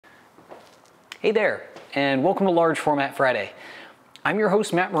Hey there, and welcome to Large Format Friday. I'm your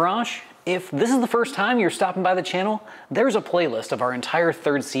host, Matt Marrash. If this is the first time you're stopping by the channel, there's a playlist of our entire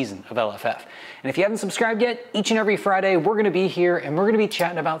third season of LFF. And if you haven't subscribed yet, each and every Friday we're going to be here and we're going to be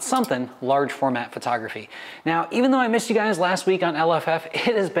chatting about something large format photography. Now, even though I missed you guys last week on LFF,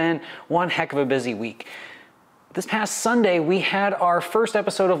 it has been one heck of a busy week. This past Sunday, we had our first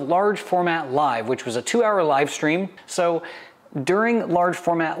episode of Large Format Live, which was a 2-hour live stream. So during Large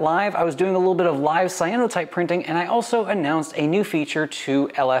Format Live, I was doing a little bit of live cyanotype printing, and I also announced a new feature to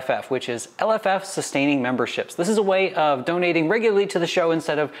LFF, which is LFF Sustaining Memberships. This is a way of donating regularly to the show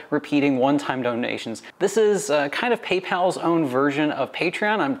instead of repeating one-time donations. This is kind of PayPal's own version of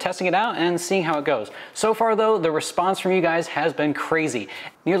Patreon. I'm testing it out and seeing how it goes. So far though, the response from you guys has been crazy.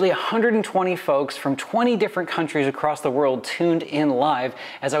 Nearly 120 folks from 20 different countries across the world tuned in live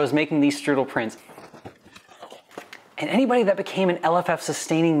as I was making these strudel prints. And anybody that became an LFF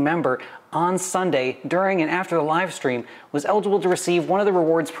sustaining member on Sunday during and after the live stream was eligible to receive one of the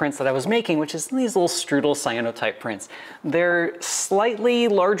rewards prints that I was making, which is these little strudel cyanotype prints. They're slightly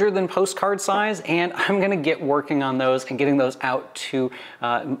larger than postcard size, and I'm gonna get working on those and getting those out to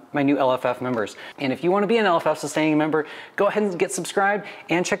my new LFF members. And if you wanna be an LFF sustaining member, go ahead and get subscribed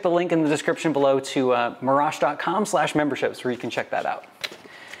and check the link in the description below to marrash.com/memberships where you can check that out.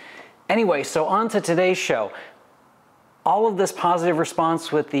 Anyway, so on to today's show. All of this positive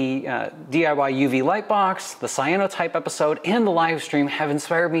response with the DIY UV light box, the cyanotype episode, and the live stream have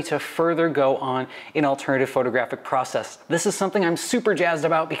inspired me to further go on an alternative photographic process. This is something I'm super jazzed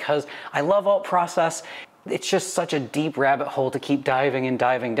about because I love alt process. It's just such a deep rabbit hole to keep diving and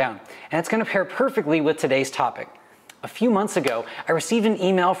diving down. And it's going to pair perfectly with today's topic. A few months ago, I received an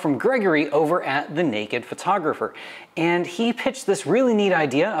email from Gregory over at The Naked Photographer, and he pitched this really neat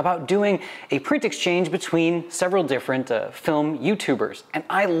idea about doing a print exchange between several different film YouTubers, and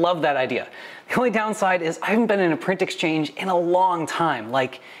I love that idea. The only downside is I haven't been in a print exchange in a long time,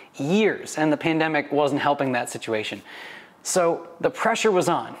 like years, and the pandemic wasn't helping that situation. So the pressure was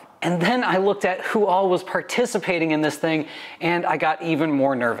on, and then I looked at who all was participating in this thing, and I got even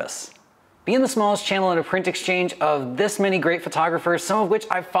more nervous. Being the smallest channel in a print exchange of this many great photographers, some of which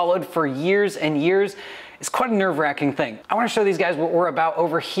I've followed for years and years, is quite a nerve-wracking thing. I want to show these guys what we're about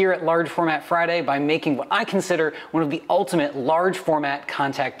over here at Large Format Friday by making what I consider one of the ultimate large format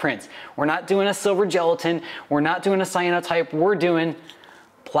contact prints. We're not doing a silver gelatin, we're not doing a cyanotype, we're doing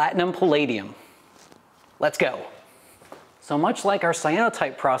platinum palladium. Let's go. So much like our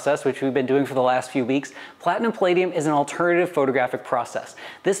cyanotype process, which we've been doing for the last few weeks, platinum palladium is an alternative photographic process.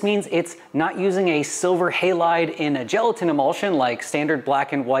 This means it's not using a silver halide in a gelatin emulsion like standard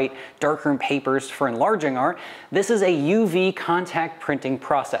black and white darkroom papers for enlarging art. This is a UV contact printing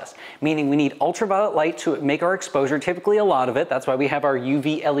process, meaning we need ultraviolet light to make our exposure, typically a lot of it. That's why we have our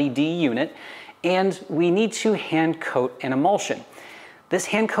UV LED unit. And we need to hand coat an emulsion. This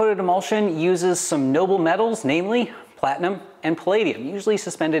hand-coated emulsion uses some noble metals, namely platinum and palladium, usually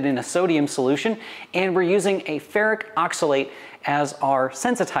suspended in a sodium solution, and we're using a ferric oxalate as our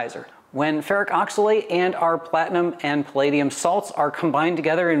sensitizer. When ferric oxalate and our platinum and palladium salts are combined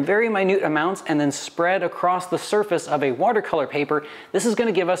together in very minute amounts and then spread across the surface of a watercolor paper, this is going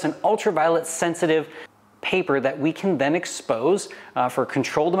to give us an ultraviolet sensitive paper that we can then expose for a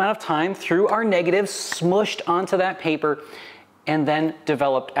controlled amount of time through our negatives smushed onto that paper and then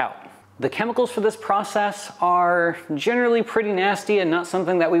developed out. The chemicals for this process are generally pretty nasty and not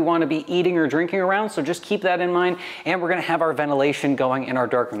something that we want to be eating or drinking around, so just keep that in mind, and we're going to have our ventilation going in our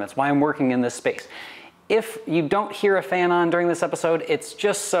darkroom. That's why I'm working in this space. If you don't hear a fan on during this episode, it's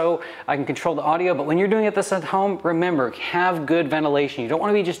just so I can control the audio, but when you're doing this at home, remember, have good ventilation. You don't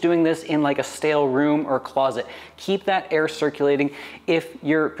want to be just doing this in like a stale room or closet. Keep that air circulating. If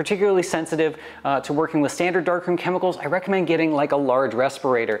you're particularly sensitive to working with standard darkroom chemicals, I recommend getting like a large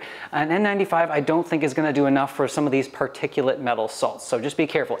respirator. An N95 I don't think is going to do enough for some of these particulate metal salts, so just be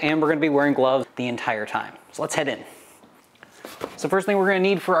careful. And we're going to be wearing gloves the entire time. So let's head in. So first thing we're going to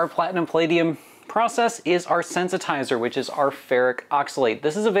need for our platinum palladium process is our sensitizer, which is our ferric oxalate.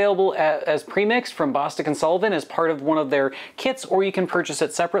 This is available as premixed from Bostic & Sullivan as part of one of their kits, or you can purchase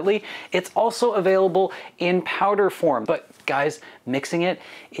it separately. It's also available in powder form, but guys, mixing it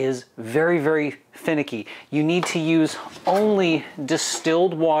is very, very finicky. You need to use only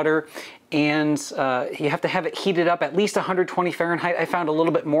distilled water, and you have to have it heated up at least 120 Fahrenheit. I found a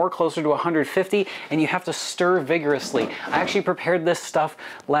little bit more, closer to 150, and you have to stir vigorously. I actually prepared this stuff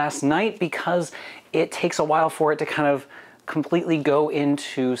last night because it takes a while for it to kind of completely go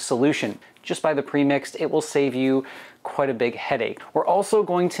into solution. Just by the premixed, it will save you quite a big headache. We're also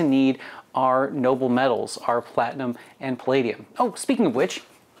going to need our noble metals, our platinum and palladium. Oh, speaking of which,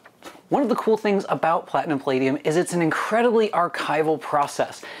 One of the cool things about platinum palladium is it's an incredibly archival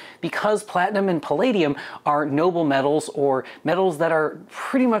process. Because platinum and palladium are noble metals, or metals that are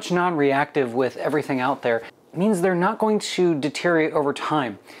pretty much non-reactive with everything out there, means they're not going to deteriorate over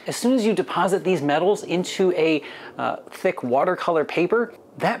time. As soon as you deposit these metals into a thick watercolor paper,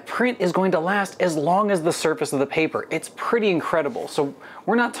 that print is going to last as long as the surface of the paper. It's pretty incredible. So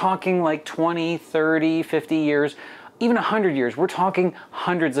we're not talking like 20, 30, 50 years, even 100 years. We're talking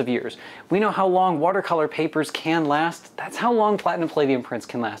hundreds of years. We know how long watercolor papers can last. That's how long platinum palladium prints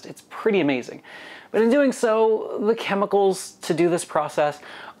can last. It's pretty amazing. But in doing so, the chemicals to do this process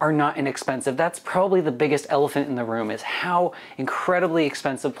are not inexpensive. That's probably the biggest elephant in the room, is how incredibly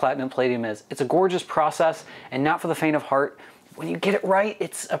expensive platinum palladium is. It's a gorgeous process and not for the faint of heart. When you get it right,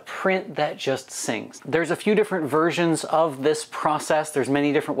 it's a print that just sings. There's a few different versions of this process. There's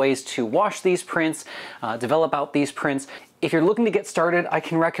many different ways to wash these prints, develop out these prints. If you're looking to get started, I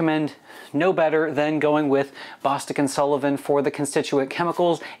can recommend no better than going with Bostic & Sullivan for the constituent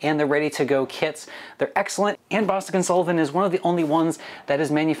chemicals and the ready-to-go kits. They're excellent, and Bostic & Sullivan is one of the only ones that is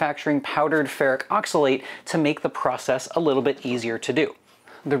manufacturing powdered ferric oxalate to make the process a little bit easier to do.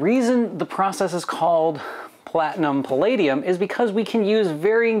 The reason the process is called platinum palladium is because we can use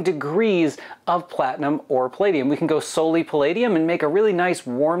varying degrees of platinum or palladium. We can go solely palladium and make a really nice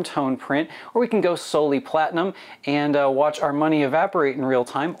warm tone print, or we can go solely platinum and watch our money evaporate in real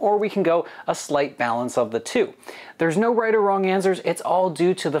time, or we can go a slight balance of the two. There's no right or wrong answers. It's all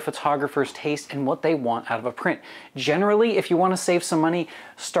due to the photographer's taste and what they want out of a print. Generally, if you want to save some money,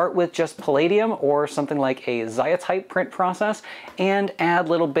 start with just palladium or something like a Zia-type print process, and add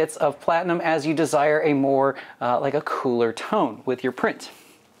little bits of platinum as you desire a more like a cooler tone with your print.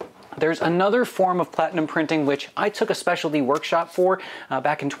 There's another form of platinum printing which I took a specialty workshop for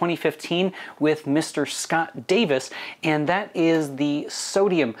back in 2015 with Mr. Scott Davis, and that is the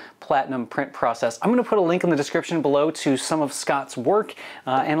sodium platinum print process. I'm going to put a link in the description below to some of Scott's work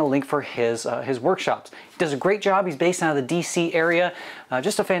and a link for his workshops. He does a great job. He's based out of the DC area.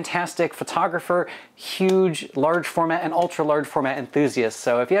 Just a fantastic photographer, huge large format and ultra large format enthusiast.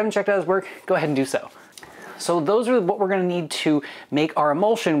 So if you haven't checked out his work, go ahead and do so. So those are what we're going to need to make our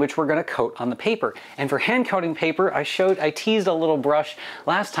emulsion, which we're going to coat on the paper. And for hand coating paper, I teased a little brush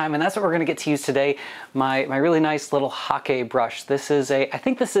last time, and that's what we're going to get to use today. My really nice little Hake brush. I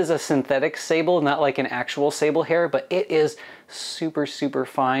think this is a synthetic sable, not like an actual sable hair, but it is super, super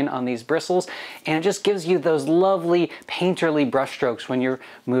fine on these bristles, and it just gives you those lovely painterly brush strokes when you're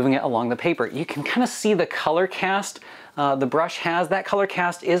moving it along the paper. You can kind of see the color cast the brush has. That color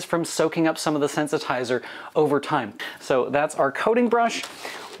cast is from soaking up some of the sensitizer over time. So that's our coating brush.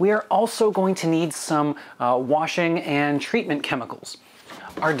 We are also going to need some washing and treatment chemicals.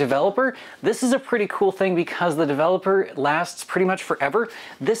 Our developer, this is a pretty cool thing because the developer lasts pretty much forever.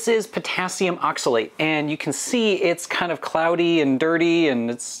 This is potassium oxalate, and you can see it's kind of cloudy and dirty, and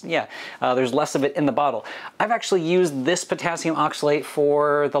there's less of it in the bottle. I've actually used this potassium oxalate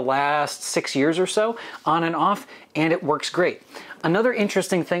for the last 6 years or so, on and off, and it works great. Another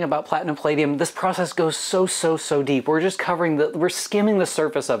interesting thing about platinum palladium, this process goes so deep. We're skimming the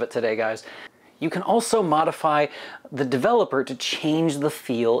surface of it today, guys. You can also modify the developer to change the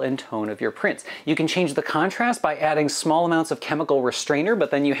feel and tone of your prints. You can change the contrast by adding small amounts of chemical restrainer, but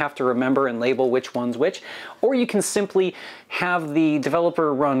then you have to remember and label which one's which. Or you can simply have the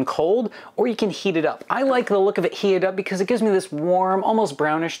developer run cold, or you can heat it up. I like the look of it heated up because it gives me this warm, almost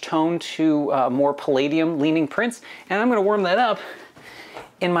brownish tone to more palladium leaning prints. And I'm gonna warm that up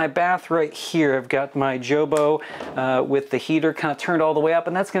in my bath right here. I've got my Jobo with the heater kind of turned all the way up,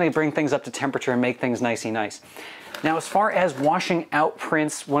 and that's going to bring things up to temperature and make things nicey nice. Now, as far as washing out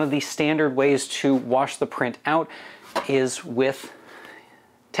prints, one of the standard ways to wash the print out is with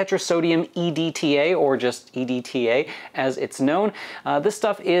tetrasodium EDTA, or just EDTA as it's known. This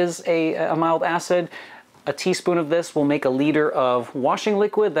stuff is a mild acid. A teaspoon of this will make a liter of washing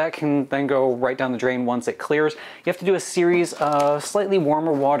liquid that can then go right down the drain once it clears. You have to do a series of slightly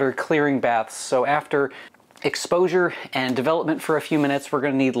warmer water clearing baths. So after exposure and development for a few minutes, we're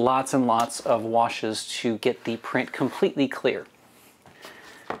going to need lots and lots of washes to get the print completely clear.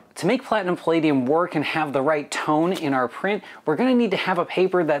 To make platinum palladium work and have the right tone in our print, we're going to need to have a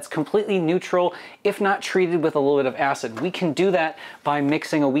paper that's completely neutral, if not treated with a little bit of acid. We can do that by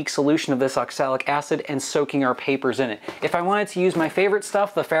mixing a weak solution of this oxalic acid and soaking our papers in it. If I wanted to use my favorite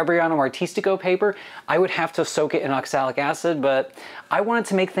stuff, the Fabriano Artistico paper, I would have to soak it in oxalic acid, but I wanted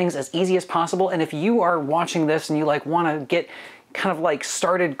to make things as easy as possible. And if you are watching this and you want to get kind of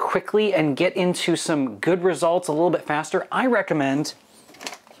started quickly and get into some good results a little bit faster, I recommend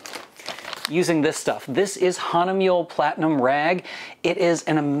using this stuff. This is Hahnemuhle Platinum Rag. It is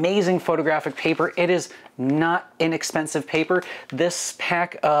an amazing photographic paper. It is not inexpensive paper. This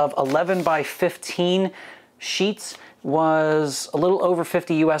pack of 11 by 15 sheets was a little over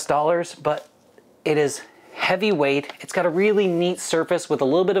 $50 US, but it is heavyweight. It's got a really neat surface with a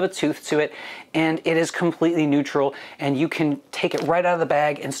little bit of a tooth to it, and it is completely neutral, and you can take it right out of the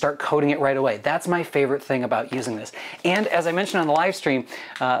bag and start coating it right away. That's my favorite thing about using this. And as I mentioned on the live stream,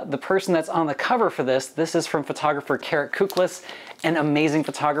 the person that's on the cover for this is from photographer Carrick Kuklis, an amazing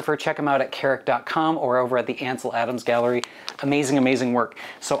photographer. Check him out at carrick.com or over at the Ansel Adams Gallery. Amazing, amazing work.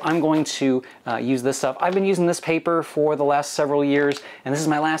 So I'm going to use this stuff. I've been using this paper for the last several years, and this is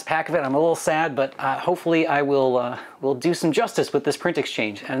my last pack of it. I'm a little sad, but hopefully I will do some justice with this print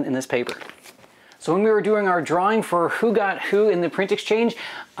exchange and in this paper. So when we were doing our drawing for who got who in the print exchange,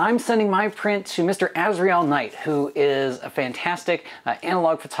 I'm sending my print to Mr. Azrael Knight, who is a fantastic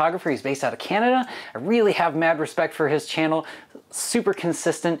analog photographer. He's based out of Canada. I really have mad respect for his channel. Super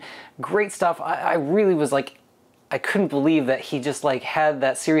consistent, great stuff. I really was like, I couldn't believe that he just like had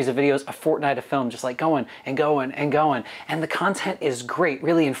that series of videos, a fortnight of film, just like going and going and going. And the content is great,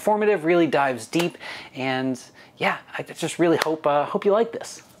 really informative, really dives deep. And yeah, I just really hope you like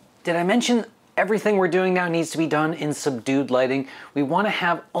this. Did I mention everything we're doing now needs to be done in subdued lighting? We want to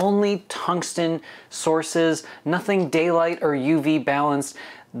have only tungsten sources, nothing daylight or UV balanced.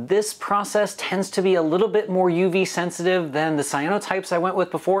 This process tends to be a little bit more UV sensitive than the cyanotypes I went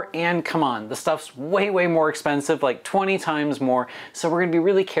with before, and come on, the stuff's way, way more expensive, like 20 times more, so we're gonna be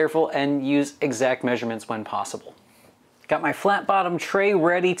really careful and use exact measurements when possible. Got my flat bottom tray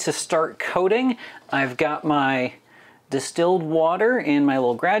ready to start coating. I've got my distilled water in my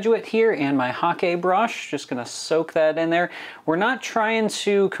little graduate here and my Hake brush, just gonna soak that in there. We're not trying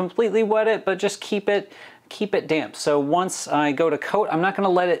to completely wet it, but just keep it damp. So once I go to coat, I'm not gonna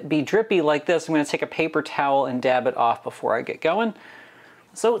let it be drippy like this. I'm gonna take a paper towel and dab it off before I get going.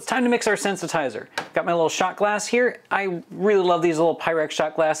 So it's time to mix our sensitizer. Got my little shot glass here. I really love these little Pyrex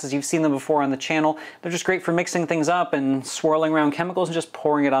shot glasses. You've seen them before on the channel. They're just great for mixing things up and swirling around chemicals and just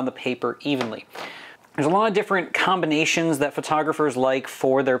pouring it on the paper evenly. There's a lot of different combinations that photographers like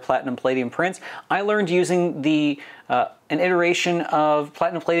for their platinum palladium prints. I learned using an iteration of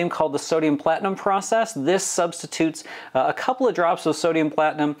platinum palladium called the sodium platinum process. This substitutes a couple of drops of sodium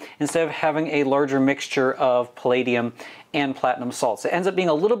platinum instead of having a larger mixture of palladium and platinum salts. It ends up being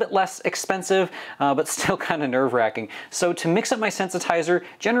a little bit less expensive, but still kind of nerve-wracking. So to mix up my sensitizer,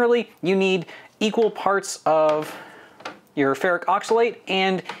 generally you need equal parts of your ferric oxalate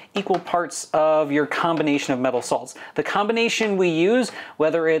and equal parts of your combination of metal salts. The combination we use,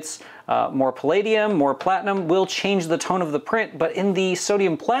 whether it's more palladium, more platinum, will change the tone of the print, but in the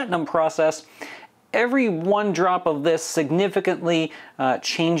sodium platinum process, every one drop of this significantly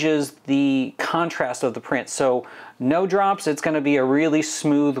changes the contrast of the print. So no drops, it's gonna be a really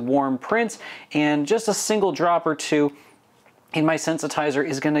smooth, warm print, and just a single drop or two in my sensitizer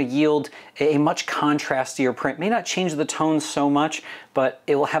is going to yield a much contrastier print. May not change the tone so much, but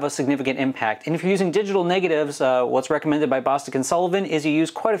it will have a significant impact. And if you're using digital negatives, what's recommended by Bostic and Sullivan is you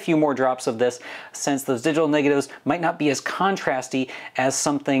use quite a few more drops of this, since those digital negatives might not be as contrasty as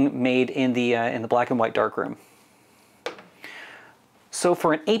something made in the black and white darkroom. So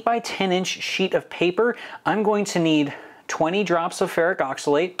for an 8 by 10 inch sheet of paper, I'm going to need 20 drops of ferric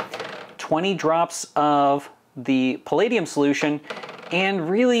oxalate, 20 drops of the palladium solution, and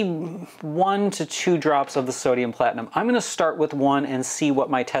really 1 to 2 drops of the sodium platinum. I'm going to start with 1 and see what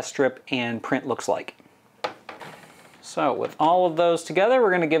my test strip and print looks like. So with all of those together, we're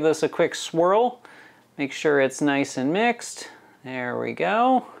going to give this a quick swirl. Make sure it's nice and mixed. There we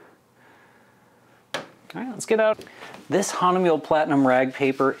go. All right, let's get out. This Hahnemuhle Platinum Rag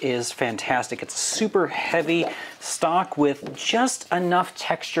paper is fantastic. It's a super heavy stock with just enough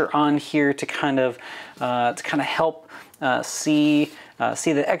texture on here to kind of help see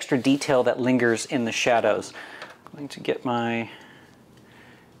the extra detail that lingers in the shadows. I'm going to get my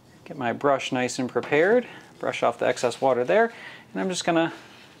brush nice and prepared. Brush off the excess water there, and I'm just gonna.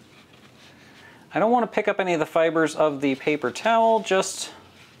 I don't want to pick up any of the fibers of the paper towel.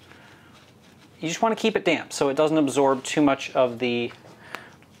 You just want to keep it damp so it doesn't absorb too much of the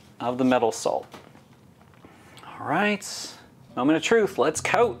metal salt. All right, moment of truth, let's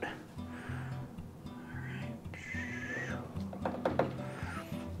coat.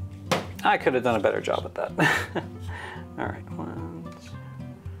 I could have done a better job at that. All right,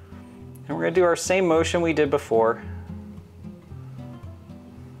 and we're gonna do our same motion we did before.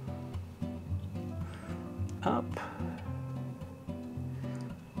 Up.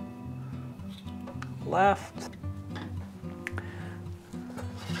 Left.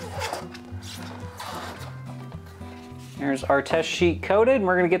 There's our test sheet coated, and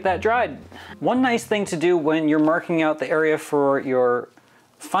we're gonna get that dried. One nice thing to do when you're marking out the area for your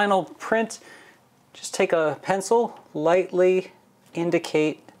final print, just take a pencil, lightly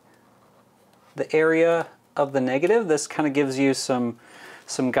indicate the area of the negative. This kind of gives you some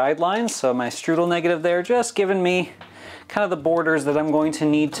guidelines. So my strudel negative there, just giving me kind of the borders that I'm going to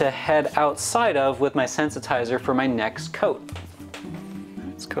need to head outside of with my sensitizer for my next coat.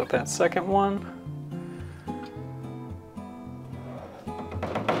 Let's coat that second one.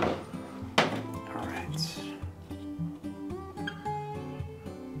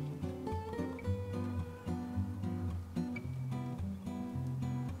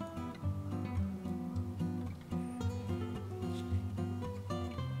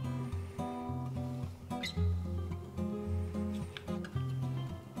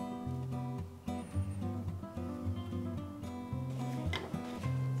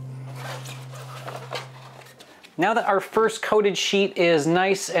 Now that our first coated sheet is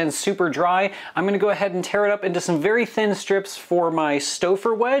nice and super dry, I'm gonna go ahead and tear it up into some very thin strips for my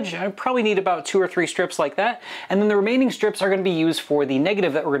Stouffer wedge. I probably need about 2 or 3 strips like that. And then the remaining strips are gonna be used for the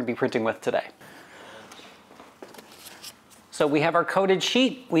negative that we're gonna be printing with today. So we have our coated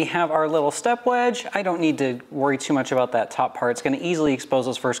sheet, we have our little step wedge. I don't need to worry too much about that top part. It's gonna easily expose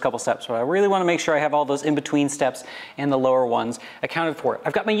those first couple steps, but I really wanna make sure I have all those in-between steps and the lower ones accounted for.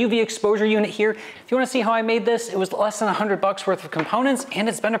 I've got my UV exposure unit here. If you wanna see how I made this, it was less than $100 worth of components, and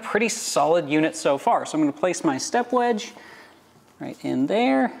it's been a pretty solid unit so far. So I'm gonna place my step wedge right in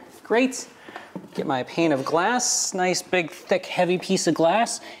there. Great. Get my pane of glass, nice big thick heavy piece of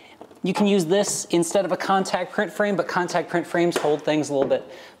glass. You can use this instead of a contact print frame, but contact print frames hold things a little bit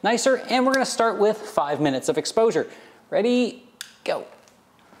nicer. And we're gonna start with 5 minutes of exposure. Ready, go.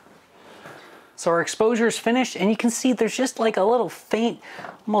 So our exposure is finished, and you can see there's just like a little faint,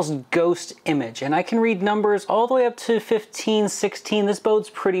 almost ghost image. And I can read numbers all the way up to 15, 16. This bodes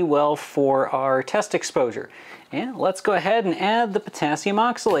pretty well for our test exposure. And let's go ahead and add the potassium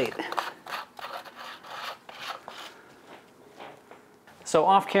oxalate. So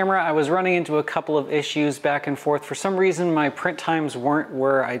off camera, I was running into a couple of issues back and forth. For some reason, my print times weren't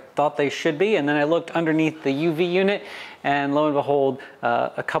where I thought they should be. And then I looked underneath the UV unit, and lo and behold,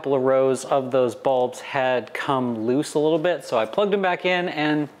 a couple of rows of those bulbs had come loose a little bit. So I plugged them back in,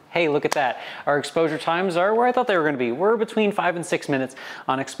 and hey, look at that. Our exposure times are where I thought they were gonna be. We're between 5 and 6 minutes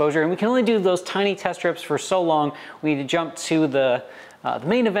on exposure, and we can only do those tiny test strips for so long. We need to jump to the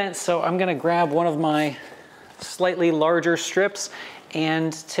main event. So I'm gonna grab one of my slightly larger strips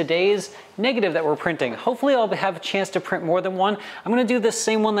and today's negative that we're printing. Hopefully I'll have a chance to print more than one. I'm gonna do the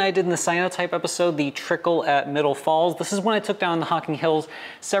same one that I did in the cyanotype episode, the trickle at Middle Falls. This is one I took down the Hocking Hills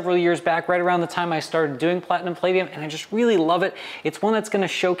several years back, right around the time I started doing Platinum Palladium, and I just really love it. It's one that's gonna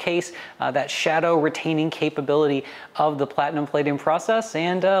showcase that shadow retaining capability of the Platinum Palladium process,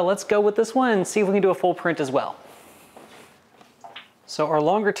 and let's go with this one and see if we can do a full print as well. So our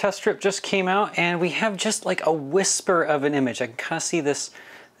longer test strip just came out, and we have just like a whisper of an image. I can kind of see the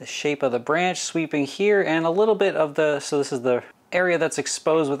shape of the branch sweeping here, and a little bit of so this is the area that's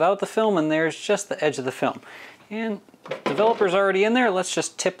exposed without the film, and there's just the edge of the film. And the developer's already in there. Let's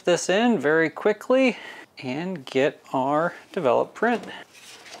just tip this in very quickly and get our developed print.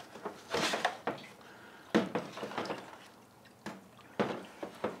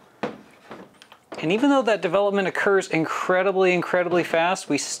 And even though that development occurs incredibly fast,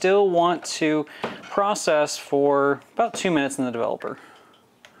 we still want to process for about 2 minutes in the developer.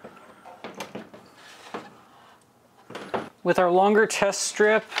 With our longer test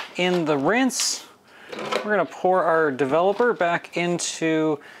strip in the rinse, we're gonna pour our developer back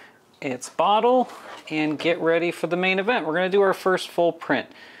into its bottle and get ready for the main event. We're gonna do our first full print.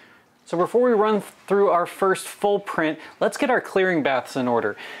 So before we run through our first full print, let's get our clearing baths in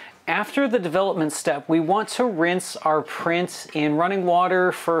order. After the development step, we want to rinse our print in running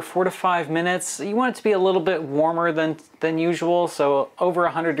water for 4 to 5 minutes. You want it to be a little bit warmer than usual, so over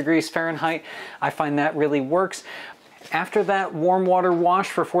 100 degrees Fahrenheit. I find that really works. After that warm water wash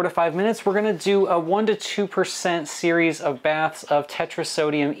for 4 to 5 minutes, we're gonna do a 1 to 2% series of baths of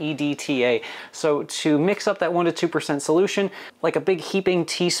tetrazodium EDTA. So to mix up that 1 to 2% solution, like a big heaping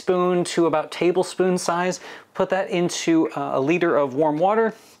teaspoon to about tablespoon size, put that into a liter of warm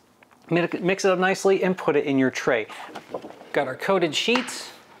water, mix it up nicely, and put it in your tray. Got our coated sheet.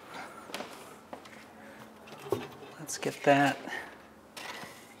 Let's get that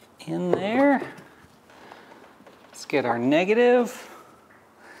in there. Let's get our negative.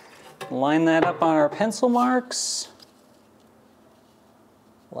 Line that up on our pencil marks,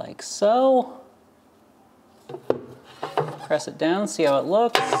 like so. press it down, see how it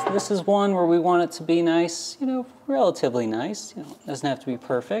looks. This is one where we want it to be nice, you know, relatively nice. You know, it doesn't have to be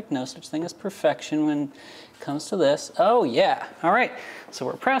perfect. No such thing as perfection when it comes to this. Oh yeah, all right. So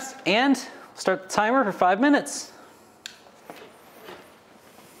we're pressed and start the timer for 5 minutes.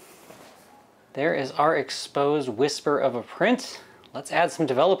 There is our exposed whisper of a print. Let's add some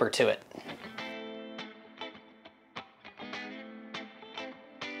developer to it.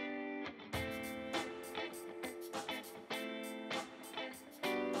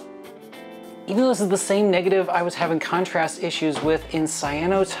 Even though this is the same negative I was having contrast issues with in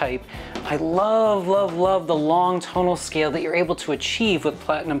cyanotype, I love, love, love the long tonal scale that you're able to achieve with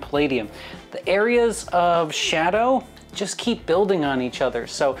Platinum Palladium. The areas of shadow just keep building on each other.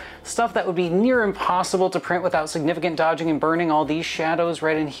 So stuff that would be near impossible to print without significant dodging and burning, all these shadows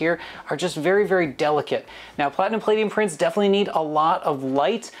right in here are just very, very delicate. Now, Platinum Palladium prints definitely need a lot of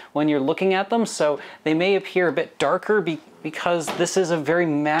light when you're looking at them, so they may appear a bit darker because this is a very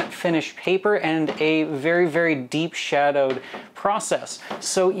matte finish paper and a very, very deep shadowed process.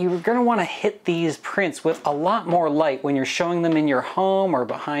 So you're gonna wanna hit these prints with a lot more light when you're showing them in your home or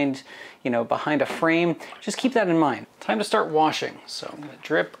behind, you know, behind a frame. Just keep that in mind. Time to start washing. So I'm gonna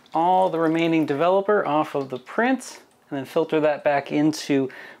drip all the remaining developer off of the print and then filter that back into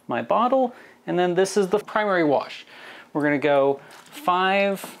my bottle. And then this is the primary wash. We're gonna go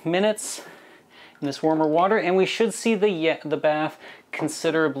 5 minutes in this warmer water, and we should see the bath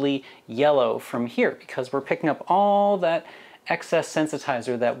considerably yellow from here because we're picking up all that excess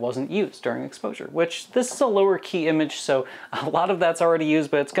sensitizer that wasn't used during exposure, which this is a lower key image, so a lot of that's already used,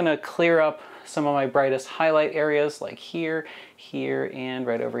 but it's gonna clear up some of my brightest highlight areas like here, here, and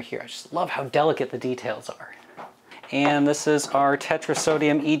right over here. I just love how delicate the details are. And this is our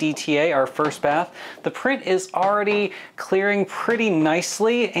Tetrasodium EDTA, our first bath. The print is already clearing pretty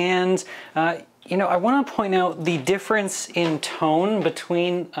nicely, and you know, I want to point out the difference in tone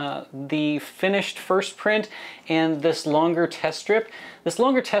between the finished first print and this longer test strip. This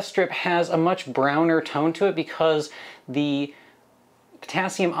longer test strip has a much browner tone to it because the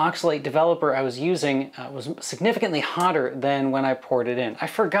potassium oxalate developer I was using was significantly hotter than when I poured it in. I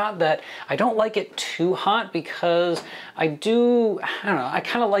forgot that I don't like it too hot because I don't know, I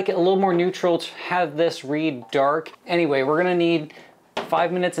kind of like it a little more neutral to have this read dark. Anyway, we're gonna need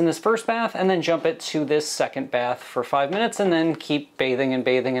 5 minutes in this first bath and then jump it to this second bath for 5 minutes and then keep bathing and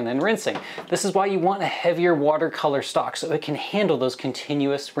bathing and then rinsing. This is why you want a heavier watercolor stock so it can handle those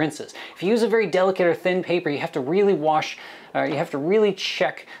continuous rinses. If you use a very delicate or thin paper, you have to really wash, you have to really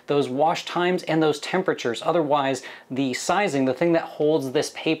check those wash times and those temperatures. Otherwise, the sizing, the thing that holds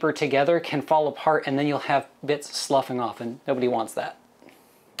this paper together, can fall apart and then you'll have bits sloughing off, and nobody wants that.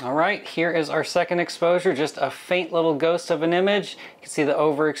 All right, here is our second exposure, just a faint little ghost of an image. You can see the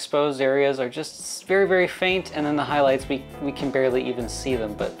overexposed areas are just very, very faint, and then the highlights, we can barely even see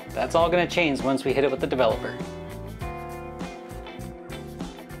them, but that's all gonna change once we hit it with the developer.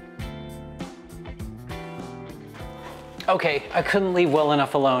 Okay, I couldn't leave well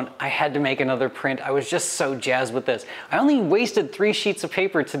enough alone. I had to make another print. I was just so jazzed with this. I only wasted 3 sheets of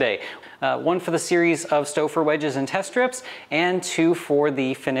paper today. 1 for the series of Stouffer wedges and test strips, and 2 for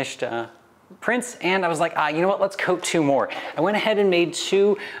the finished prints. And I was like, you know what, let's coat 2 more. I went ahead and made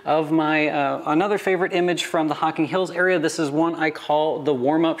 2 of my, another favorite image from the Hocking Hills area. This is one I call the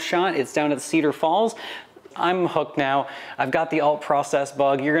warm-up shot. It's down at the Cedar Falls. I'm hooked now. I've got the alt process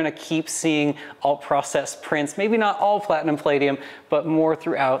bug. You're gonna keep seeing alt process prints, maybe not all Platinum Palladium, but more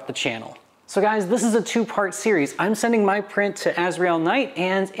throughout the channel. So guys, this is a 2-part series. I'm sending my print to Azrael Knight,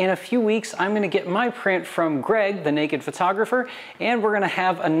 and in a few weeks, I'm gonna get my print from Greg, the naked photographer, and we're gonna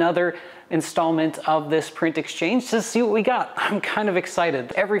have another installment of this print exchange to see what we got. I'm kind of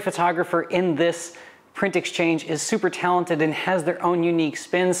excited. Every photographer in this print exchange is super talented and has their own unique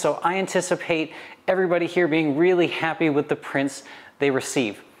spin, so I anticipate everybody here being really happy with the prints they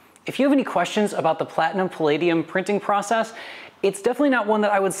receive. If you have any questions about the Platinum Palladium printing process, it's definitely not one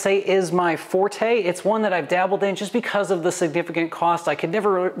that I would say is my forte. It's one that I've dabbled in just because of the significant cost. I could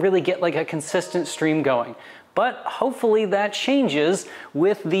never really get like a consistent stream going. But hopefully that changes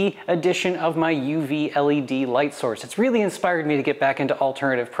with the addition of my UV LED light source. It's really inspired me to get back into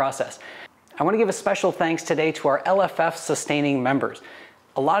alternative process. I want to give a special thanks today to our LFF sustaining members.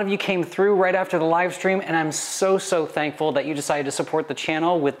 A lot of you came through right after the live stream, and I'm so thankful that you decided to support the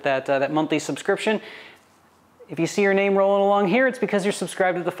channel with that monthly subscription. If you see your name rolling along here, it's because you're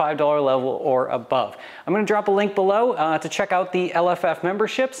subscribed to the $5 level or above. I'm going to drop a link below to check out the LFF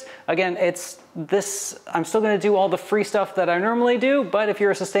memberships. Again, I'm still going to do all the free stuff that I normally do, but if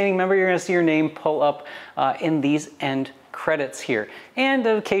you're a sustaining member, you're going to see your name pull up in these end credits here, and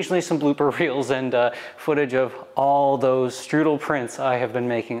occasionally some blooper reels and footage of all those strudel prints I have been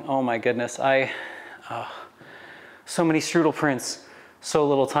making. Oh my goodness, so many strudel prints, so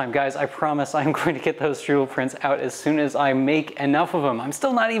little time. Guys, I promise I'm going to get those strudel prints out as soon as I make enough of them. I'm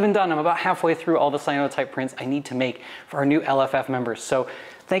still not even done. I'm about halfway through all the cyanotype prints I need to make for our new LFF members. So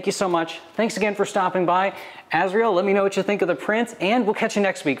thank you so much. Thanks again for stopping by. Azriel, let me know what you think of the prints, and we'll catch you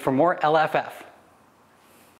next week for more LFF.